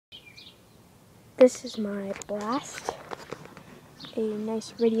This is my Blast, a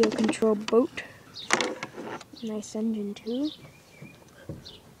nice radio controlled boat, nice engine too,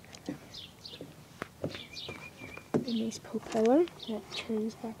 a nice propeller that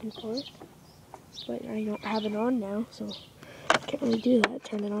turns back and forth, but I don't have it on now, so I can't really do that,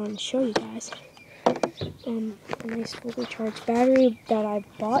 turn it on and show you guys. A nice fully charged battery that I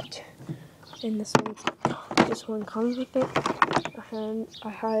bought, and this one comes with it. A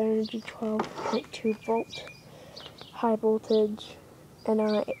high energy 12.2 volt high voltage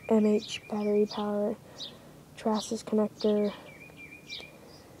NIMH battery power Traxxas connector,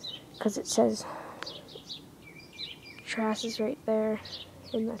 because it says Traxxas right there,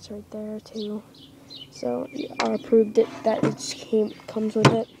 and that's right there too. So I approved it that it comes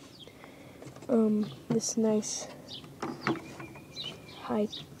with it. This nice high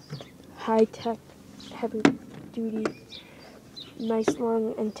tech heavy duty nice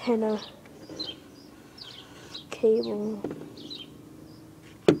long antenna cable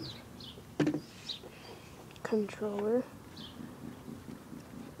controller.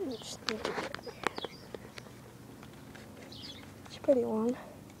 It's pretty long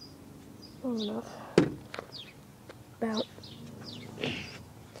enough, about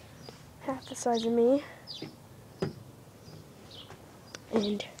half the size of me.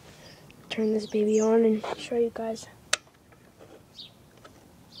 And turn this baby on and show you guys.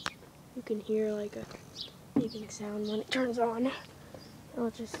 You can hear like a beeping sound when it turns on. I'll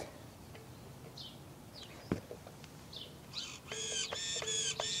just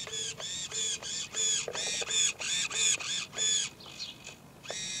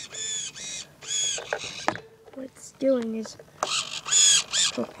what it's doing is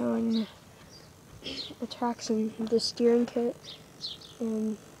propelling the tracks in the steering kit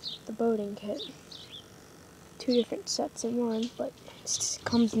and the boating kit. Two different sets in one, but it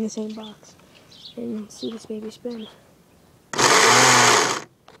comes in the same box. And you'll see this baby spin.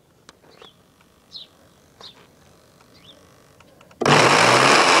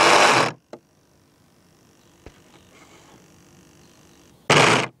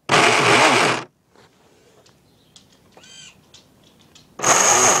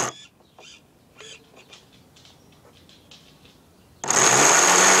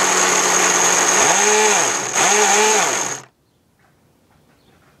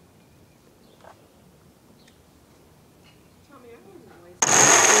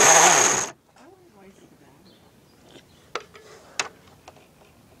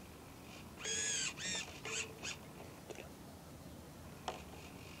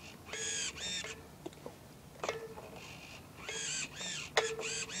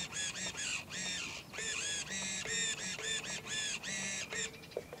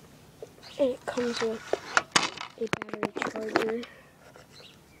 And it comes with a battery charger,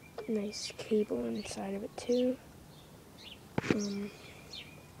 nice cable inside of it too.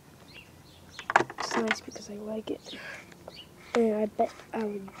 It's nice because I like it, and I bet I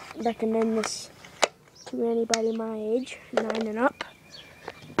would recommend this to anybody my age, 9 and up,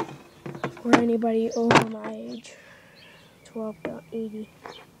 or anybody over my age, 12 to 80,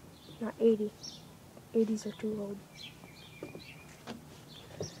 not 80, 80s are too old.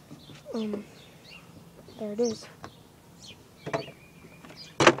 There it is.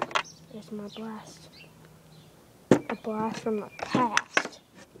 There's my Blast. A blast from the past.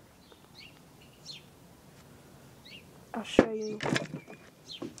 I'll show you.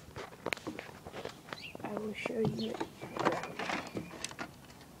 I will show you it.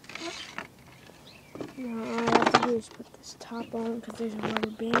 Now all I have to do is put this top on because there's a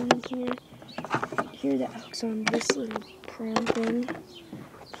rubber band in here. Here that hooks on this little pram thing.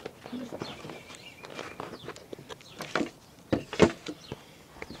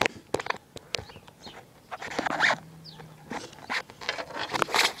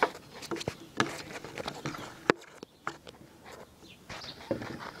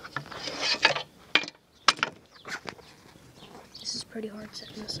 This is pretty hard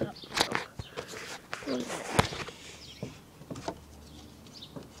setting this up.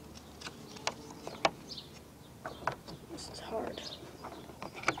 This is hard.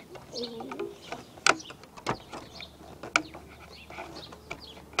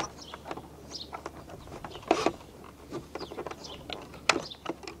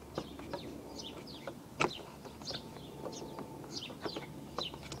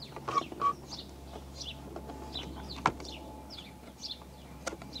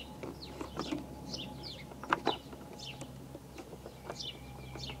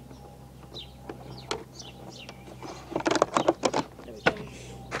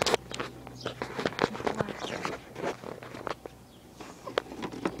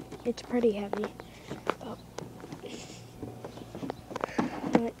 It's pretty heavy.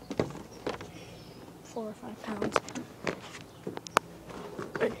 4 or 5 pounds.